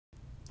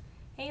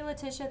Hey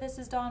Latisha, this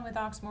is Dawn with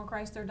Oxmoor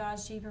Chrysler,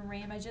 Dodge, Jeep, and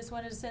Ram. I just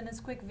wanted to send this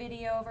quick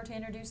video over to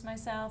introduce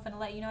myself and to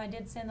let you know I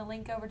did send the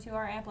link over to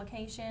our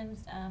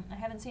applications. I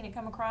haven't seen it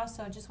come across,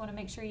 so I just want to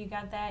make sure you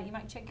got that. You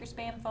might check your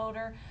spam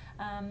folder.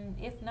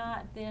 If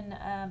not, then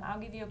I'll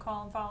give you a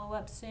call and follow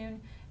up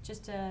soon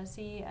just to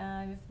see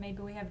if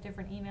maybe we have a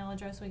different email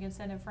address we can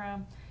send it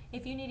from.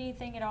 If you need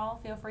anything at all,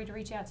 feel free to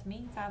reach out to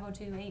me,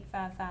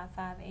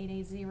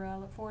 502-855-5880. I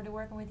look forward to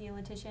working with you,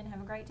 Latisha, and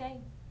have a great day.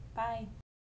 Bye.